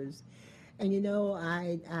 years. And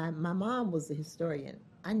my mom was a historian.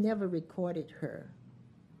 I never recorded her.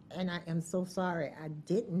 And I am so sorry I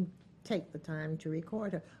didn't take the time to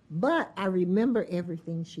record her. But I remember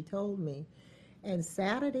everything she told me. And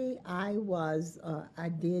Saturday I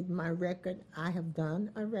did my record. I have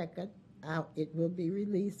done a record. It will be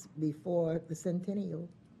released before the centennial.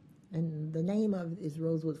 And the name of it is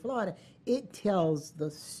Rosewood, Florida. It tells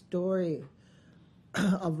the story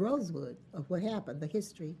of Rosewood, of what happened, the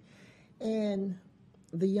history. And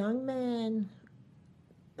the young man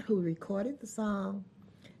who recorded the song,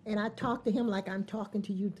 and I talked to him like I'm talking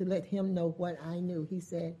to you to let him know what I knew. He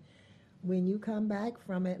said, when you come back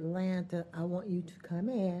from Atlanta, I want you to come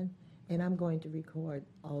in, and I'm going to record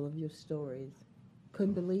all of your stories.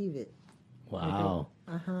 Couldn't believe it. Wow.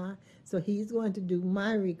 So he's going to do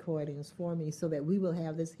my recordings for me so that we will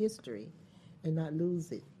have this history and not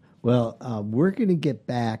lose it. Well, we're going to get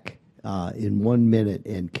back in 1 minute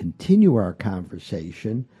and continue our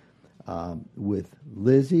conversation with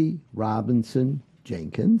Lizzie Robinson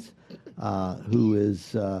Jenkins, who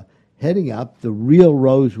is heading up the Real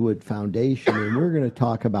Rosewood Foundation, and we're going to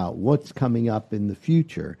talk about what's coming up in the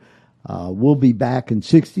future. We'll be back in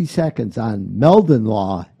 60 seconds on Meldon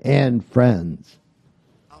Law and Friends.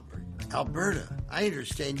 Alberta, I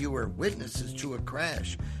understand you were witnesses to a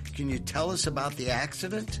crash. Can you tell us about the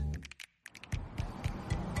accident?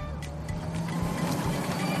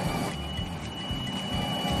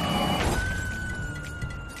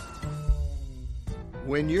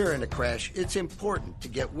 When you're in a crash, it's important to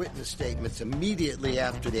get witness statements immediately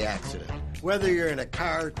after the accident. Whether you're in a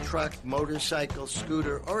car, truck, motorcycle,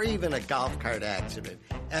 scooter, or even a golf cart accident,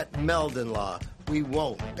 at Meldon Law, we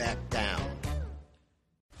won't back down.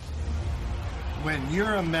 When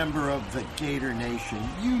you're a member of the Gator Nation,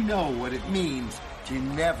 you know what it means to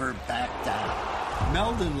never back down.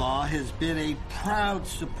 Meldon Law has been a proud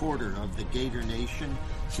supporter of the Gator Nation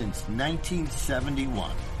since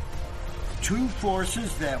 1971. Two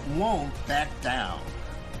forces that won't back down.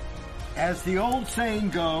 As the old saying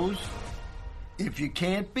goes, if you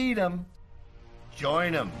can't beat 'em,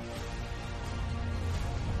 join 'em.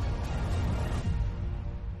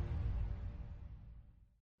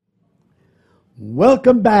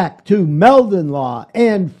 Welcome back to Meldon Law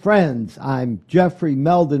and Friends. I'm Jeffrey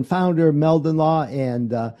Meldon, founder of Meldon Law,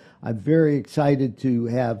 and I'm very excited to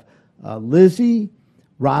have Lizzie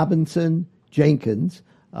Robinson Jenkins,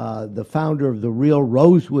 the founder of the Real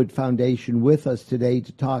Rosewood Foundation, with us today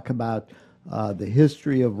to talk about the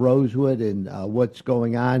history of Rosewood and what's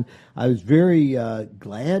going on. I was very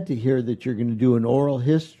glad to hear that you're going to do an oral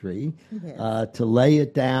history to lay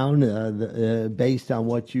it down based on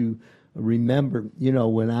what you remember.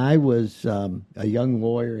 When I was a young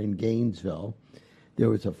lawyer in Gainesville, there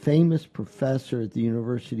was a famous professor at the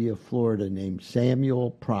University of Florida named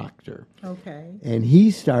Samuel Proctor. Okay. And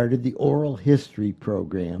he started the oral history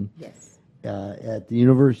program at the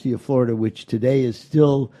University of Florida, which today is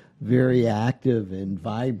still very active and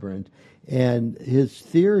vibrant. And his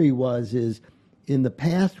theory is in the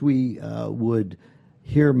past we would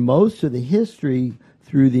hear most of the history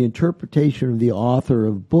through the interpretation of the author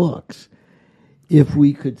of books. If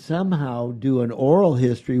we could somehow do an oral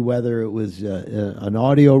history, whether it was an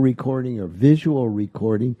audio recording or visual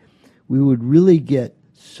recording, we would really get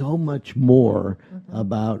so much more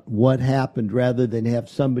about what happened rather than have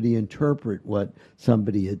somebody interpret what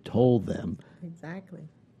somebody had told them.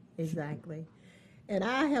 Exactly. And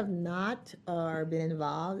I have not been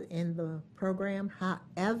involved in the program.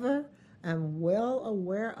 However, I'm well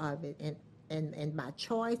aware of it. And by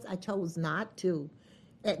choice, I chose not to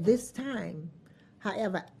at this time.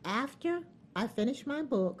 However, after I finish my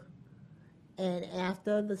book and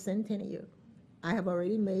after the centennial, I have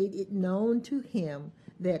already made it known to him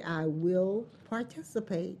that I will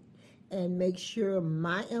participate and make sure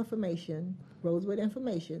my information, Rosewood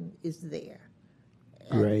information, is there.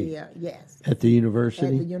 Great. Yes. At the university?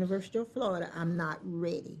 At the University of Florida. I'm not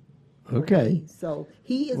ready. Okay. So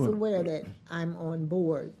he is aware that I'm on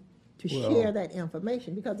board to share that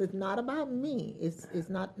information, because it's not about me. It's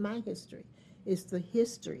not my history. It's the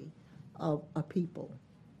history of a people.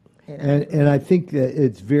 And I think that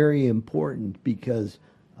it's very important because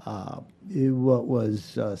what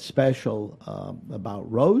was special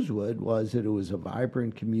about Rosewood was that it was a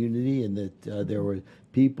vibrant community, and that there were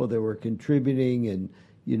people that were contributing, and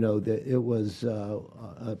that it was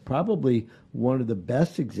probably one of the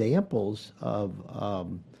best examples of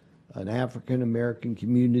an African American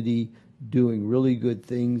community doing really good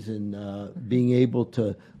things and being able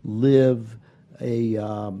to live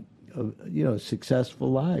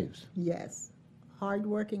successful lives. Yes,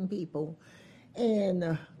 hardworking people. And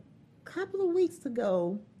a couple of weeks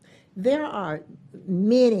ago, there are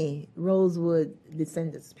many Rosewood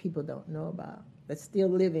descendants people don't know about that's still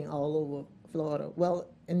living all over Florida, well,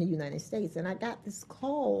 in the United States. And I got this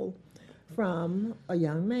call from a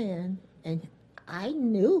young man, and I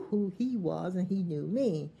knew who he was, and he knew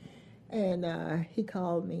me. And he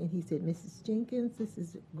called me, and he said, Mrs. Jenkins, this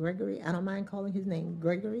is Gregory. I don't mind calling his name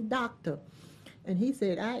Gregory Doctor. And he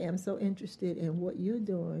said, I am so interested in what you're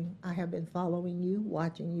doing. I have been following you,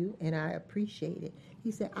 watching you, and I appreciate it.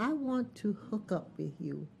 He said, I want to hook up with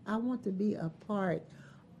you. I want to be a part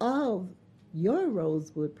of your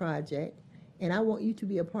Rosewood project, and I want you to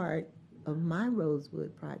be a part of my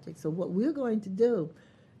Rosewood project. So what we're going to do,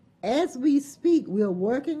 as we speak, we're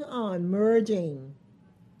working on merging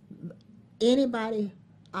anybody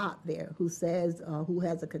out there who says, who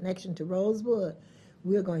has a connection to Rosewood.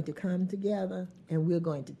 We're going to come together and we're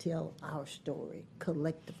going to tell our story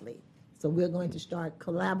collectively. So we're going to start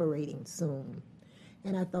collaborating soon.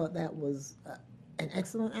 And I thought that was an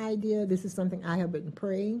excellent idea. This is something I have been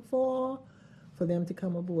praying for them to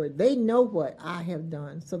come aboard. They know what I have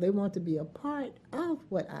done, so they want to be a part of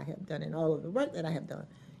what I have done and all of the work that I have done.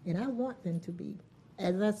 And I want them to be.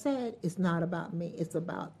 As I said, it's not about me. It's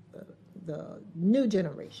about the new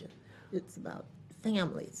generation. It's about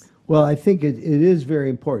families. Well, I think it is very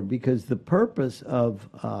important, because the purpose of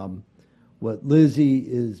what Lizzie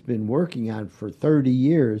has been working on for 30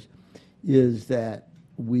 years is that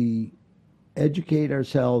we educate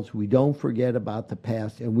ourselves, we don't forget about the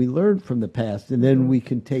past, and we learn from the past, and then we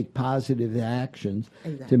can take positive actions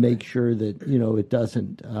to make sure that it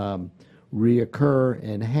doesn't reoccur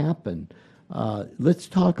and happen. Let's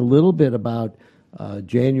talk a little bit about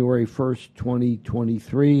January 1st,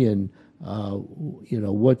 2023, and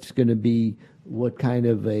what's going to be, what kind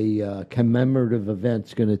of a commemorative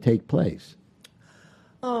event's going to take place.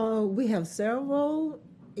 We have several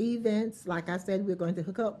events. Like I said, we're going to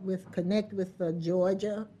connect with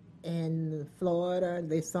Georgia and Florida.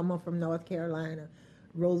 There's someone from North Carolina,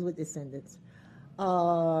 Rosewood descendants.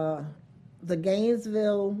 The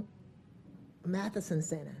Gainesville Matheson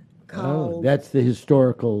Center. That's the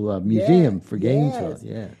historical museum for Gainesville. Yes.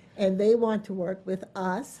 Yeah. And they want to work with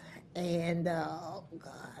us. And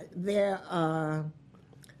there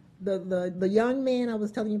the young man I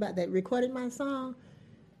was telling you about that recorded my song,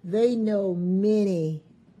 they know many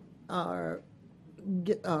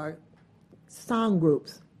song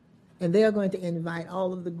groups, and they are going to invite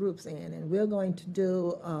all of the groups in, and we're going to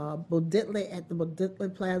do Bodittley at the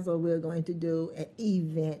Bodittley Plaza. We're going to do an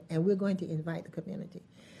event, and we're going to invite the community.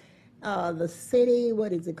 The city,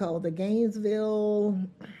 what is it called? The Gainesville,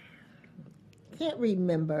 can't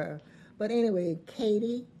remember, but anyway,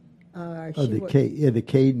 Katie. The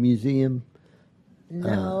Cade Museum.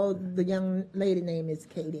 No, the young lady name is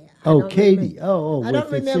Katie. Katie. I don't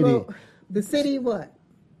remember the city. What?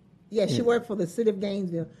 Yeah, she worked for the city of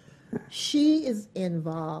Gainesville. She is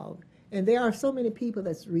involved, and there are so many people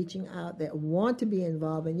that's reaching out that want to be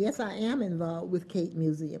involved. And yes, I am involved with the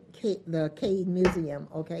Cade Museum.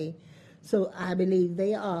 Okay, so I believe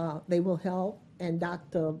they will help. And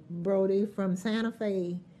Dr. Brody from Santa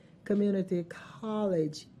Fe Community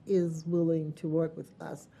College is willing to work with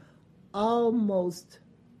us. Almost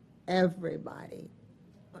everybody.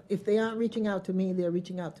 If they aren't reaching out to me, they're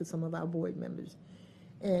reaching out to some of our board members.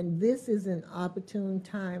 And this is an opportune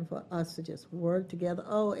time for us to just work together.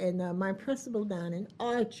 Oh, and my principal down in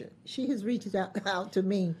Archer, she has reached out to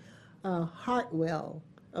me, Hartwell,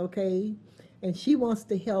 okay? And she wants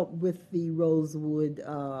to help with the Rosewood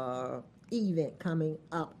event coming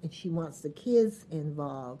up, and she wants the kids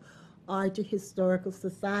involved. Archer Historical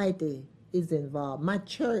Society is involved. My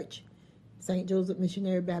church, St. Joseph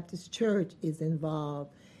Missionary Baptist Church, is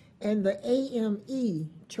involved. And the AME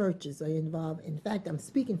churches are involved. In fact, I'm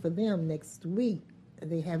speaking for them next week.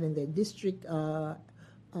 They have in their district a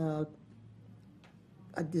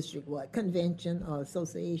district convention or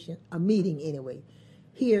association, a meeting anyway,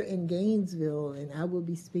 here in Gainesville, and I will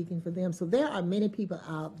be speaking for them. So there are many people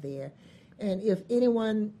out there. And if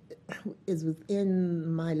anyone is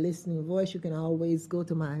within my listening voice, you can always go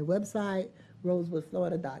to my website,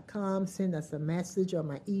 rosewoodflorida.com, send us a message, or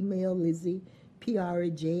my email,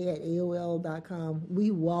 lizziepraj@aol.com.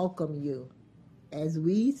 We welcome you. As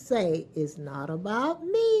we say, it's not about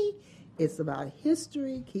me. It's about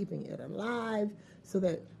history, keeping it alive, so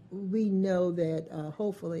that we know that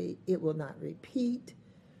hopefully it will not repeat.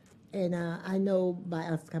 And I know by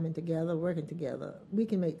us coming together, working together, we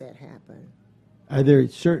can make that happen. Are there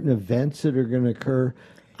certain events that are going to occur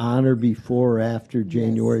on or before or after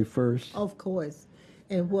January 1st? Of course.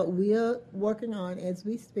 And what we're working on as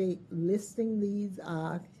we speak, listing these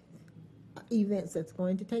events that's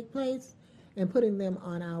going to take place and putting them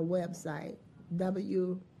on our website,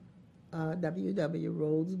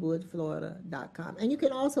 www.rosewoodflorida.com. And you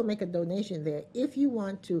can also make a donation there if you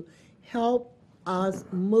want to help us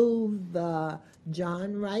move the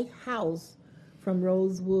John Wright House from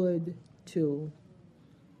Rosewood to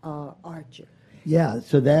Archer. Yeah,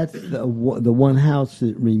 so that's the one house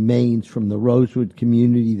that remains from the Rosewood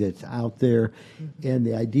community that's out there. And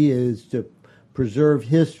the idea is to preserve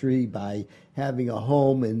history by having a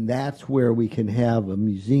home, and that's where we can have a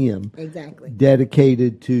museum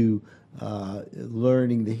dedicated to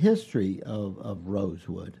learning the history of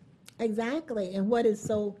Rosewood. Exactly. And what is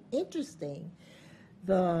so interesting,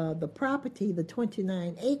 the property, the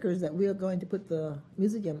 29 acres that we're going to put the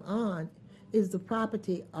museum on, is the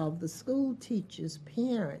property of the school teachers'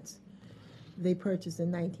 parents. They purchased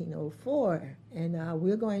in 1904, and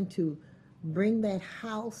we're going to bring that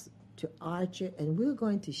house to Archer, and we're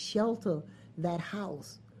going to shelter that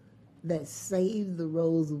house that saved the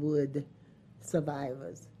Rosewood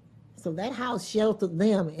survivors. So that house sheltered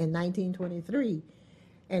them in 1923.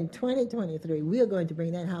 In 2023, we're going to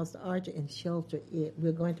bring that house to Archer and shelter it.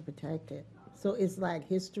 We're going to protect it. So it's like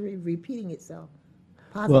history repeating itself.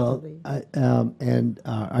 Positively. Well,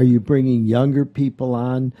 are you bringing younger people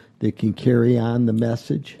on that can carry on the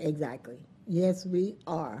message? Exactly. Yes, we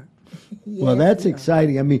are. Yes, well, that's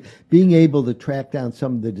exciting. I mean, being able to track down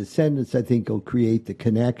some of the descendants, I think, will create the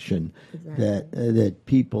connection that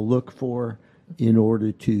people look for in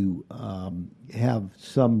order to have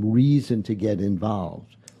some reason to get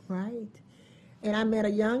involved. Right. And I met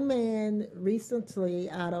a young man recently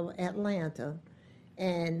out of Atlanta,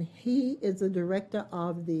 and he is the director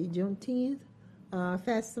of the Juneteenth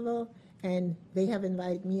Festival, and they have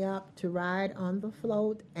invited me up to ride on the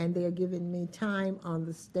float, and they're giving me time on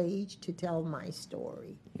the stage to tell my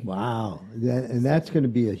story. Wow. And that's going to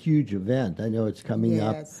be a huge event. I know it's coming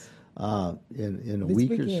up in a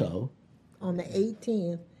week or so. On the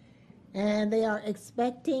 18th, and they are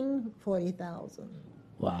expecting 40,000.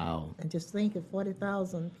 Wow. And just think if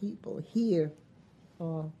 40,000 people hear,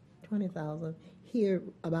 or 20,000, hear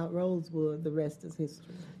about Rosewood, the rest is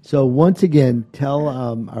history. So once again, tell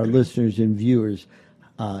our listeners and viewers,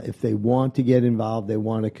 if they want to get involved, they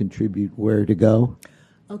want to contribute, where to go?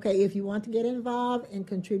 Okay, if you want to get involved and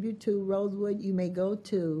contribute to Rosewood, you may go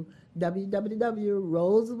to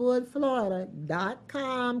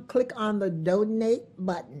www.rosewoodflorida.com, click on the donate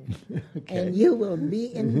button, and you will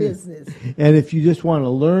be in business. And if you just want to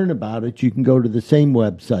learn about it, you can go to the same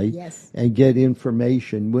website and get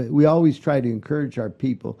information. We always try to encourage our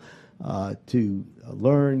people to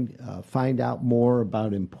learn, find out more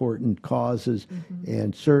about important causes,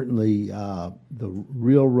 and certainly the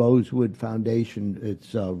Real Rosewood Foundation,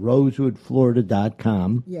 it's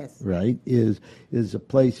rosewoodflorida.com, right, is a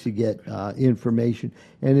place to get information.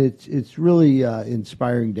 And it's really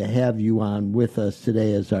inspiring to have you on with us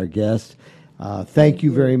today as our guest. Thank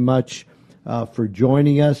you very much for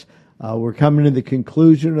joining us. We're coming to the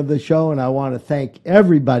conclusion of the show, and I want to thank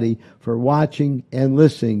everybody for watching and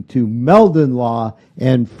listening to Meldon Law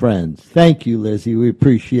and Friends. Thank you, Lizzie. We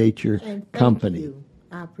appreciate your company. You.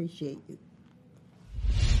 I appreciate you.